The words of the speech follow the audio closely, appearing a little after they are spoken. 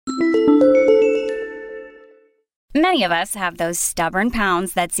Many of us have those stubborn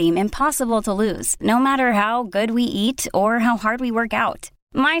pounds that seem impossible to lose, no matter how good we eat or how hard we work out.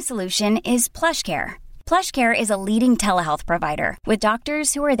 My solution is PlushCare. PlushCare is a leading telehealth provider with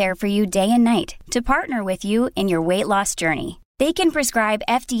doctors who are there for you day and night to partner with you in your weight loss journey. They can prescribe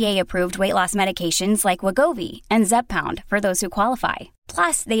FDA-approved weight loss medications like Wegovy and Zepbound for those who qualify.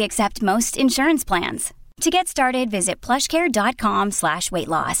 Plus, they accept most insurance plans. To get started, visit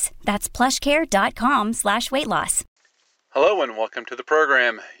plushcare.com/weightloss. That's plushcare.com/weightloss. Hello and welcome to the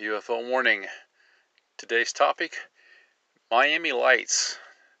program, UFO Warning. Today's topic, Miami lights.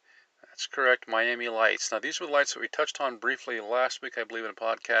 That's correct, Miami lights. Now, these were the lights that we touched on briefly last week, I believe, in a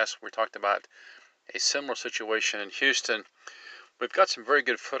podcast. We talked about a similar situation in Houston. We've got some very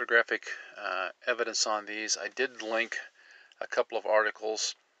good photographic evidence on these. I did link a couple of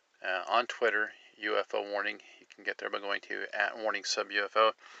articles on Twitter, UFO Warning. You can get there by going to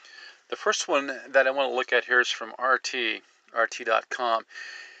 @warningsubUFO. The first one that I want to look at here is from RT.com.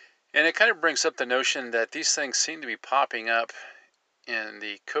 And it kind of brings up the notion that these things seem to be popping up in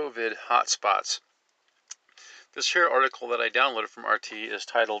the COVID hotspots. This here article that I downloaded from RT is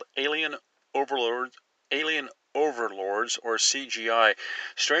titled Alien Overlords, or CGI.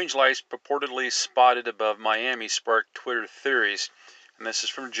 Strange lights purportedly spotted above Miami sparked Twitter theories. And this is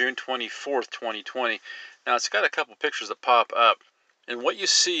from June 24th, 2020. Now, it's got a couple pictures that pop up. And what you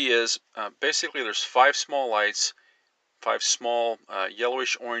see is basically there's five small lights, five small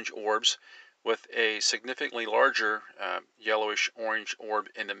yellowish-orange orbs with a significantly larger yellowish-orange orb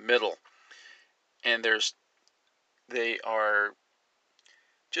in the middle. And they are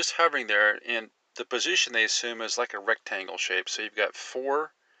just hovering there, and the position they assume is like a rectangle shape. So you've got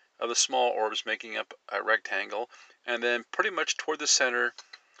four of the small orbs making up a rectangle, and then pretty much toward the center,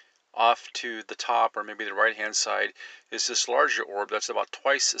 off to the top or maybe the right hand side, is this larger orb that's about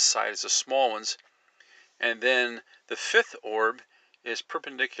twice the size as the small ones. And then the fifth orb is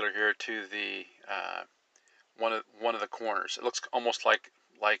perpendicular here to the one of the corners. It looks almost like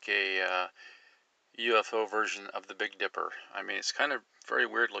a UFO version of the Big Dipper. I mean, it's kind of very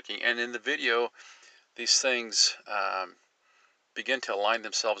weird looking. And in the video, these things begin to align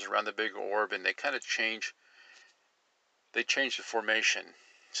themselves around the big orb, and they kind of change. They change the formation.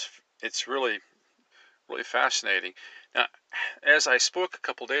 It's really, really fascinating. Now, as I spoke a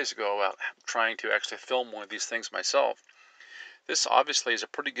couple days ago about trying to actually film one of these things myself, this obviously is a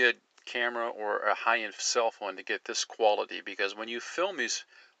pretty good camera or a high-end cell phone to get this quality, because when you film these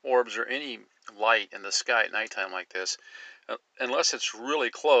orbs or any light in the sky at nighttime like this, unless it's really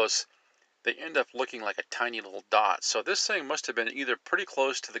close, they end up looking like a tiny little dot. So this thing must have been either pretty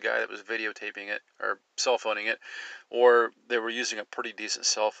close to the guy that was videotaping it or cell phoning it, or they were using a pretty decent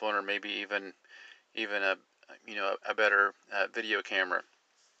cell phone, or maybe even a better video camera.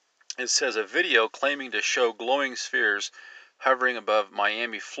 It says a video claiming to show glowing spheres hovering above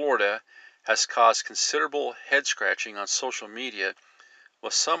Miami, Florida, has caused considerable head scratching on social media,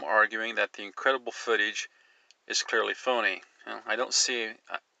 with some arguing that the incredible footage is clearly phony. Well, I don't see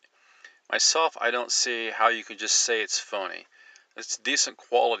how you can just say it's phony. It's decent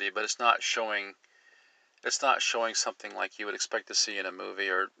quality, but it's not showing something like you would expect to see in a movie,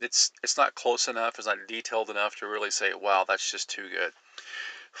 or it's not close enough, it's not detailed enough to really say, wow, that's just too good.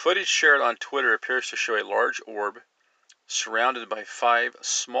 Footage shared on Twitter appears to show a large orb surrounded by five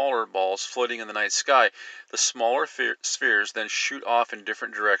smaller balls floating in the night sky. The smaller spheres then shoot off in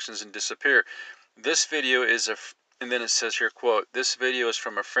different directions and disappear. This video is and then it says here, quote, "This video is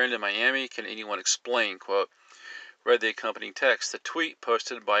from a friend in Miami. Can anyone explain?" Quote. Read the accompanying text. The tweet,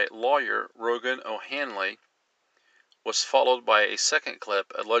 posted by lawyer Rogan O'Hanley, was followed by a second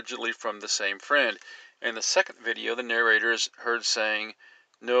clip, allegedly from the same friend. In the second video, the narrator is heard saying,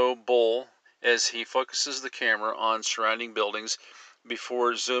 "No bull," as he focuses the camera on surrounding buildings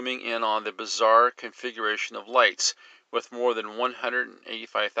before zooming in on the bizarre configuration of lights. With more than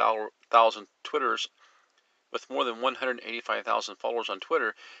 185,000 followers on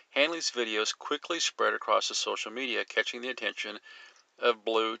Twitter, Hanley's videos quickly spread across the social media, catching the attention of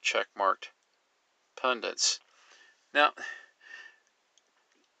blue checkmarked pundits. Now,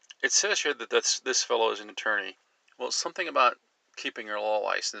 it says here that this fellow is an attorney. Well, something about keeping your law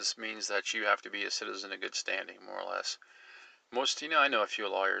license means that you have to be a citizen in good standing, more or less. I know a few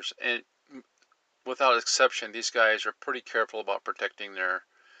lawyers, and without exception, these guys are pretty careful about protecting their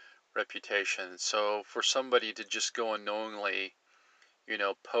reputation. So for somebody to just go unknowingly,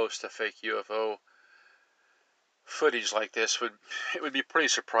 post a fake UFO footage like this would be pretty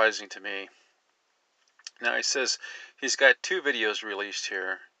surprising to me. Now, he says he's got two videos released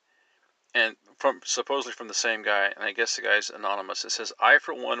here, and supposedly from the same guy, and I guess the guy's anonymous. It says, "I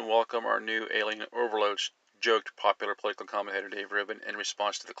for one welcome our new alien overloads joked popular political commentator Dave Rubin in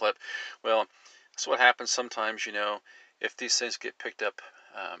response to the clip. Well, that's what happens sometimes, if these things get picked up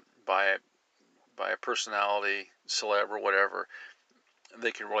by a personality, celeb, or whatever,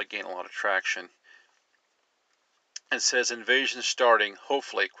 they can really gain a lot of traction. It says, invasion starting,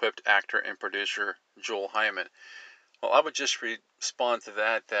 hopefully, quipped actor and producer Joel Hyman. Well, I would just respond to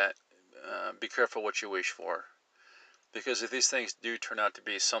that be careful what you wish for. Because if these things do turn out to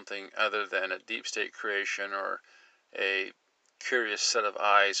be something other than a deep state creation or a curious set of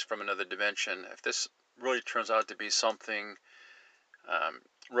eyes from another dimension, if this really turns out to be something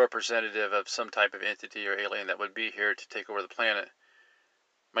representative of some type of entity or alien that would be here to take over the planet,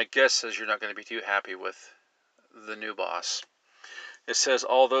 my guess is you're not going to be too happy with the new boss. It says,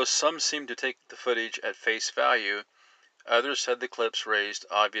 although some seem to take the footage at face value, others said the clips raised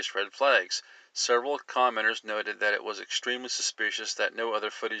obvious red flags. Several commenters noted that it was extremely suspicious that no other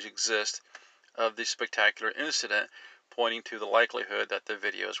footage exists of the spectacular incident, pointing to the likelihood that the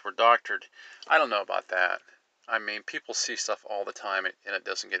videos were doctored. I don't know about that. I mean, people see stuff all the time and it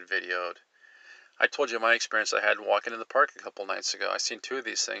doesn't get videoed. I told you my experience I had walking in the park a couple nights ago. I seen two of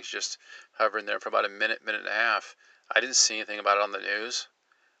these things just hovering there for about a minute, minute and a half. I didn't see anything about it on the news.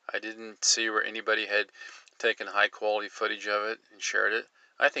 I didn't see where anybody had taken high quality footage of it and shared it.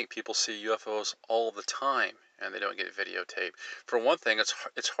 I think people see UFOs all the time and they don't get videotaped. For one thing,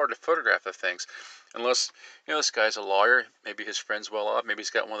 it's hard to photograph the things unless, this guy's a lawyer. Maybe his friend's well off. Maybe he's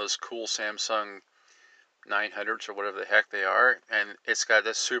got one of those cool Samsung 900s or whatever the heck they are, and it's got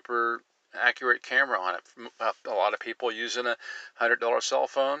this super accurate camera on it. A lot of people using a $100 cell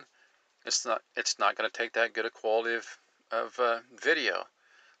phone, it's not going to take that good a quality of video.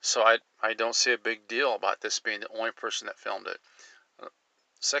 So I don't see a big deal about this being the only person that filmed it.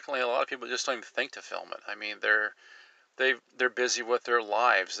 Secondly, a lot of people just don't even think to film it. I mean, they're busy with their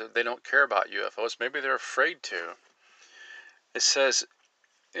lives. They don't care about UFOs. Maybe they're afraid to. It says,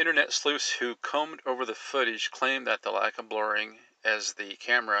 internet sleuths who combed over the footage claim that the lack of blurring as the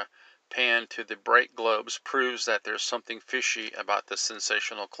camera panned to the bright globes proves that there's something fishy about the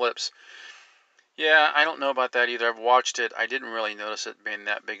sensational clips. Yeah, I don't know about that either. I've watched it. I didn't really notice it being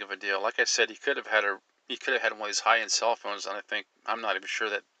that big of a deal. Like I said, he could have had one of these high-end cell phones, and I'm not even sure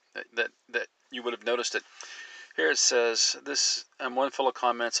that you would have noticed it. Here it says, this one full of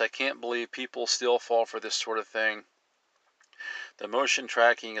comments, I can't believe people still fall for this sort of thing. The motion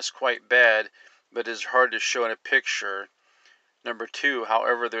tracking is quite bad, but is hard to show in a picture. Number 2,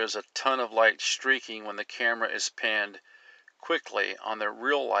 however, there's a ton of light streaking when the camera is panned quickly on the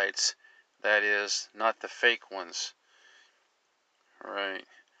real lights, that is, not the fake ones. Right.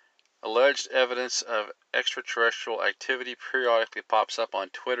 Alleged evidence of extraterrestrial activity periodically pops up on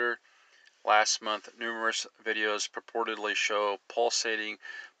Twitter. Last month, numerous videos purportedly show pulsating,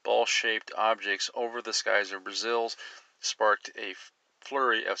 ball-shaped objects over the skies of Brazil, sparked a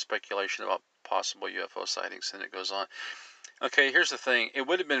flurry of speculation about possible UFO sightings, and it goes on. Okay, here's the thing. It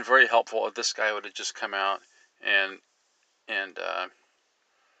would have been very helpful if this guy would have just come out and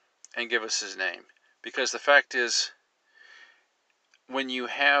give us his name. Because the fact is, when you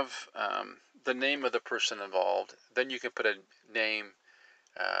have the name of the person involved, then you can put a name,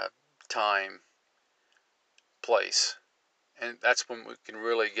 time, place. And that's when we can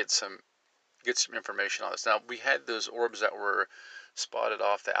really get some information on this. Now, we had those orbs that were spotted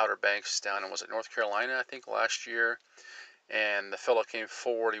off the Outer Banks down in, was it North Carolina, I think, last year? And the fellow came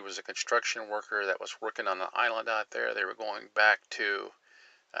forward. He was a construction worker that was working on an island out there. They were going back to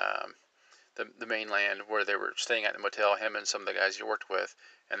the mainland where they were staying at the motel, him and some of the guys he worked with,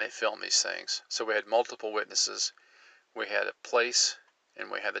 and they filmed these things. So we had multiple witnesses. We had a place, and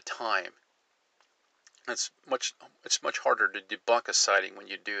we had the time. It's much harder to debunk a sighting when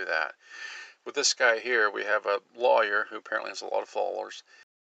you do that. With this guy here, we have a lawyer who apparently has a lot of followers.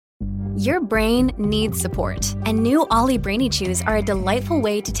 Your brain needs support, and new Ollie Brainy Chews are a delightful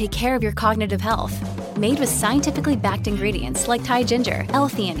way to take care of your cognitive health. Made with scientifically backed ingredients like Thai ginger,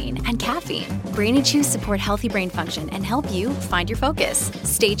 L-theanine, and caffeine, Brainy Chews support healthy brain function and help you find your focus,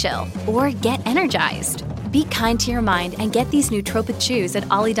 stay chill, or get energized. Be kind to your mind and get these nootropic chews at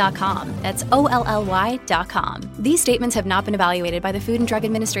ollie.com. That's OLLY.com. These statements have not been evaluated by the Food and Drug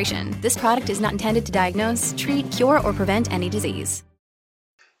Administration. This product is not intended to diagnose, treat, cure, or prevent any disease.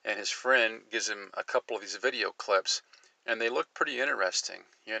 And his friend gives him a couple of these video clips, and they look pretty interesting.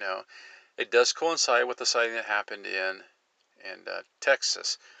 It does coincide with the sighting that happened in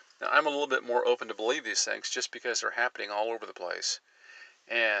Texas. Now, I'm a little bit more open to believe these things just because they're happening all over the place.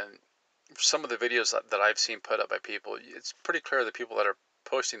 And some of the videos that I've seen put up by people, it's pretty clear the people that are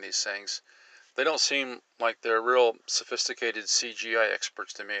posting these things, they don't seem like they're real sophisticated CGI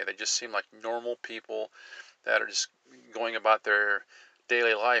experts to me. They just seem like normal people that are just going about their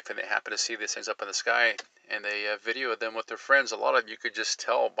daily life, and they happen to see these things up in the sky, and they video them with their friends. A lot of you could just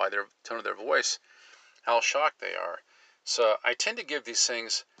tell by their tone of their voice how shocked they are. So I tend to give these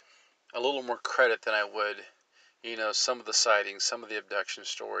things a little more credit than I would, some of the sightings, some of the abduction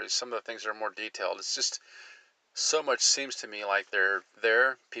stories, some of the things that are more detailed. It's just so much seems to me like they're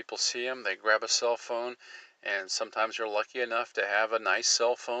there. People see them, they grab a cell phone, and sometimes you're lucky enough to have a nice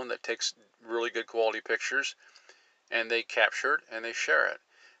cell phone that takes really good quality pictures, and they capture it and they share it.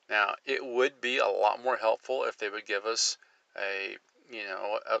 Now, it would be a lot more helpful if they would give us a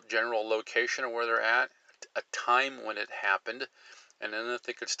general location of where they're at, a time when it happened, and then if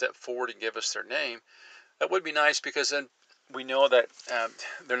they could step forward and give us their name, that would be nice, because then we know that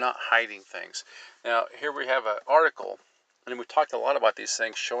they're not hiding things. Now, here we have an article, and we talked a lot about these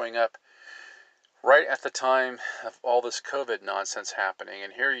things showing up right at the time of all this COVID nonsense happening.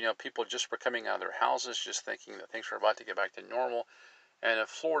 And here, people just were coming out of their houses just thinking that things were about to get back to normal. And in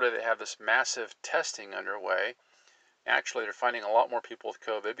Florida, they have this massive testing underway. Actually, they're finding a lot more people with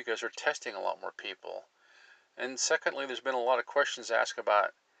COVID because they're testing a lot more people. And secondly, there's been a lot of questions asked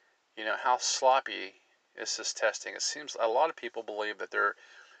about, how sloppy is this testing. It seems a lot of people believe that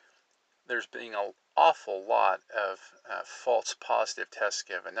there's being an awful lot of false positive tests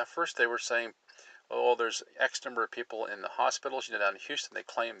given. Now, first they were saying, oh, there's X number of people in the hospitals. Down in Houston, they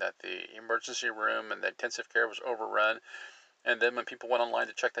claimed that the emergency room and the intensive care was overrun. And then when people went online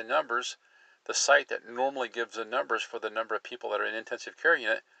to check the numbers, the site that normally gives the numbers for the number of people that are in intensive care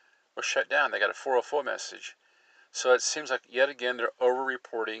unit was shut down. They got a 404 message. So it seems like, yet again, they're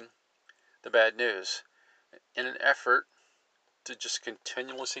over-reporting the bad news in an effort to just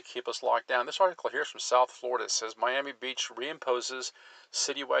continuously keep us locked down. This article here is from South Florida. It says, Miami Beach reimposes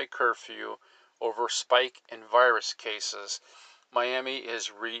citywide curfew over spike in virus cases. Miami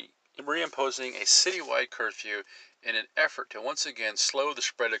is reimposing a citywide curfew in an effort to once again slow the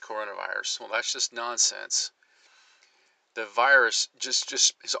spread of coronavirus. Well, that's just nonsense. The virus just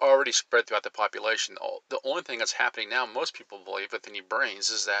has already spread throughout the population. The only thing that's happening now, most people believe with any brains,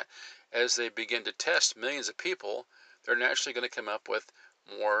 is that as they begin to test millions of people, they're naturally going to come up with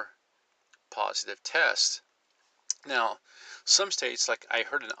more positive tests. Now, some states, like I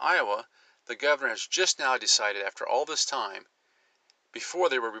heard in Iowa, the governor has just now decided, after all this time, before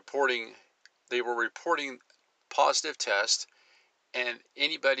they were reporting positive tests, and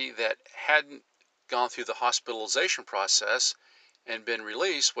anybody that hadn't gone through the hospitalization process and been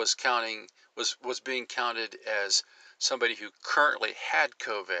released was being counted as somebody who currently had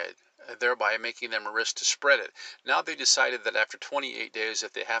COVID, thereby making them a risk to spread it. Now they decided that after 28 days,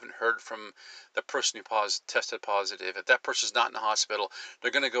 if they haven't heard from the person who tested positive, if that person's not in the hospital,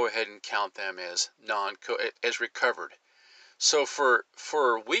 they're going to go ahead and count them as recovered. So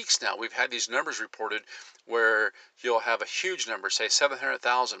for weeks now, we've had these numbers reported where you'll have a huge number, say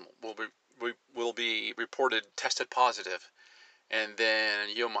 700,000 will be reported tested positive, and then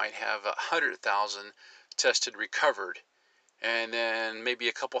you might have 100,000 tested recovered, and then maybe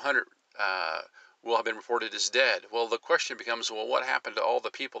a couple hundred will have been reported as dead. Well, the question becomes, well, what happened to all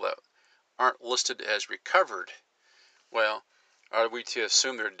the people that aren't listed as recovered? Well, are we to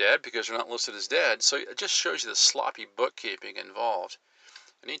assume they're dead because they're not listed as dead? So it just shows you the sloppy bookkeeping involved.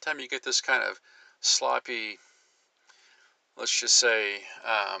 Anytime you get this kind of sloppy, let's just say,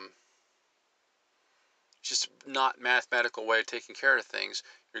 just not mathematical way of taking care of things,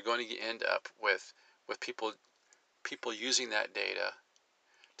 you're going to end up with people using that data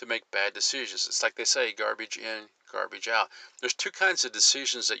to make bad decisions. It's like they say, garbage in, garbage out. There's two kinds of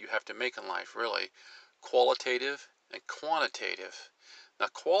decisions that you have to make in life, really: qualitative and quantitative. Now,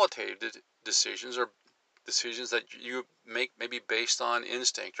 qualitative decisions are decisions that you make maybe based on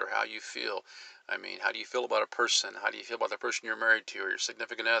instinct or how you feel. I mean, how do you feel about a person? How do you feel about the person you're married to or your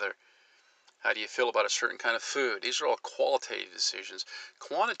significant other? How do you feel about a certain kind of food? These are all qualitative decisions.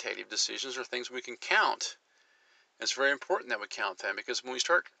 Quantitative decisions are things we can count. It's very important that we count them, because when we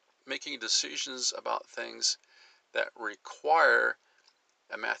start making decisions about things that require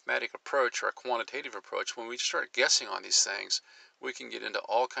a mathematical approach or a quantitative approach, when we start guessing on these things, we can get into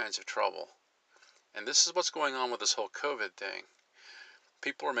all kinds of trouble. And this is what's going on with this whole COVID thing.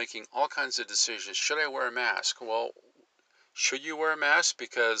 People are making all kinds of decisions. Should I wear a mask? Well, should you wear a mask?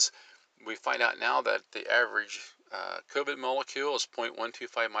 Because we find out now that the average COVID molecule is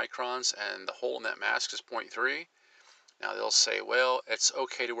 0.125 microns, and the hole in that mask is 0.3. Now they'll say, well, it's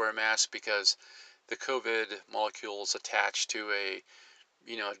okay to wear a mask because the COVID molecule is attached to a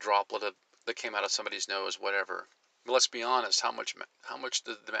droplet that came out of somebody's nose, whatever. But let's be honest, how much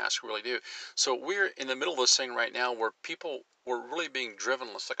did the mask really do? So we're in the middle of this thing right now where people were really being driven,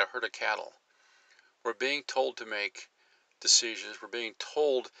 it's like a herd of cattle. We're being told to make decisions. We're being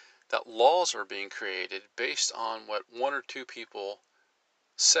told that laws are being created based on what one or two people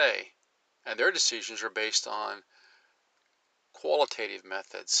say, and their decisions are based on qualitative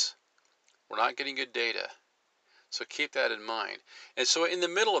methods. We're not getting good data, so keep that in mind. And so in the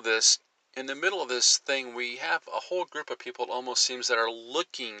middle of this thing, we have a whole group of people, it almost seems, that are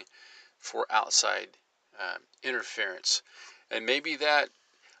looking for outside interference. And maybe that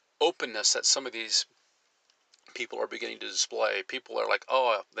openness that some of these people are beginning to display, people are like,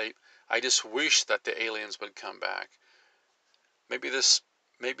 oh, I just wish that the aliens would come back. Maybe this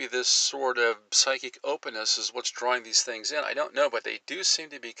sort of psychic openness is what's drawing these things in. I don't know, but they do seem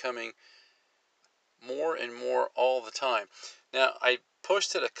to be coming more and more all the time. Now, I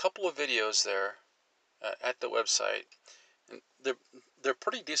posted a couple of videos there at the website, and they're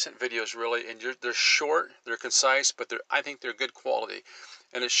pretty decent videos, really, and they're short, they're concise, but I think they're good quality,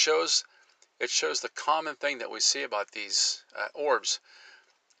 and it shows the common thing that we see about these orbs.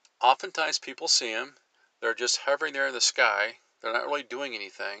 Oftentimes people see them, they're just hovering there in the sky, they're not really doing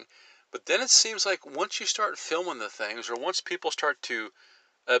anything, but then it seems like once you start filming the things, or once people start to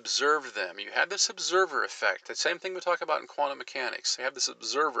observe them, you have this observer effect. The same thing we talk about in quantum mechanics. You have this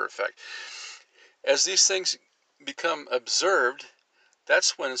observer effect. As these things become observed,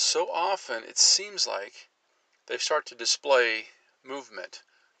 that's when so often it seems like they start to display movement.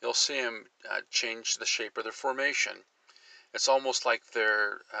 You'll see them change the shape of their formation. It's almost like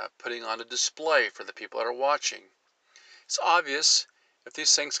they're putting on a display for the people that are watching. It's obvious if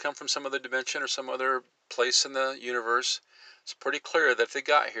these things come from some other dimension or some other place in the universe. It's pretty clear that if they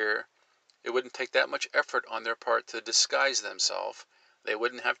got here, it wouldn't take that much effort on their part to disguise themselves. They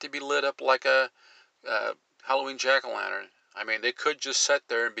wouldn't have to be lit up like a Halloween jack-o'-lantern. I mean, they could just sit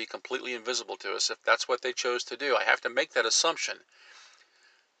there and be completely invisible to us if that's what they chose to do. I have to make that assumption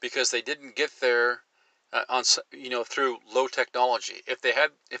because they didn't get there through low technology. If they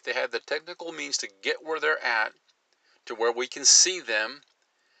had the technical means to get where they're at, to where we can see them,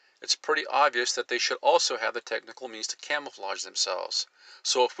 it's pretty obvious that they should also have the technical means to camouflage themselves.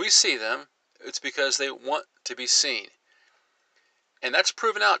 So if we see them, it's because they want to be seen. And that's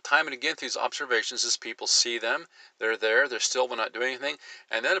proven out time and again through these observations as people see them, they're there, they're not doing anything.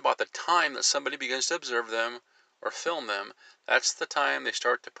 And then about the time that somebody begins to observe them or film them, that's the time they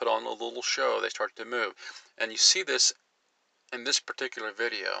start to put on a little show, they start to move. And you see this in this particular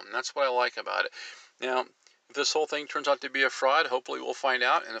video, and that's what I like about it. Now, if this whole thing turns out to be a fraud, hopefully we'll find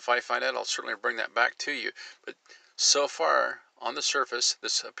out, and if I find out, I'll certainly bring that back to you. But so far, on the surface,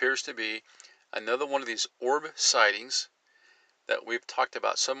 this appears to be another one of these orb sightings that we've talked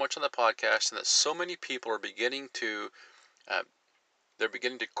about so much on the podcast, and that so many people are beginning to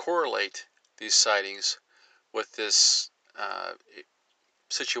correlate these sightings with this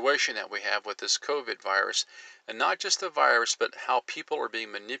situation that we have with this COVID virus. And not just the virus, but how people are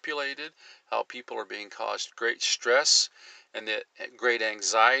being manipulated, how people are being caused great stress and the great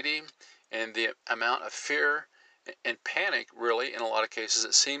anxiety and the amount of fear and panic, really, in a lot of cases,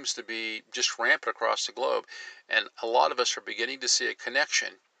 it seems to be just rampant across the globe. And a lot of us are beginning to see a connection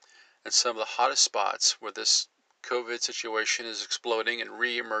in some of the hottest spots where this COVID situation is exploding and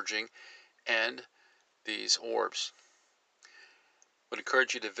re-emerging, and these orbs. Would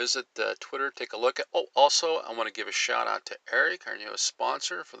encourage you to visit Twitter, take a look at. Oh, also, I want to give a shout out to Eric, our newest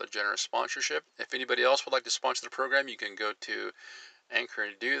sponsor, for the generous sponsorship. If anybody else would like to sponsor the program, you can go to Anchor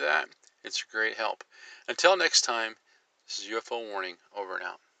and do that. It's a great help. Until next time, this is UFO Warning, over and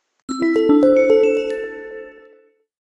out.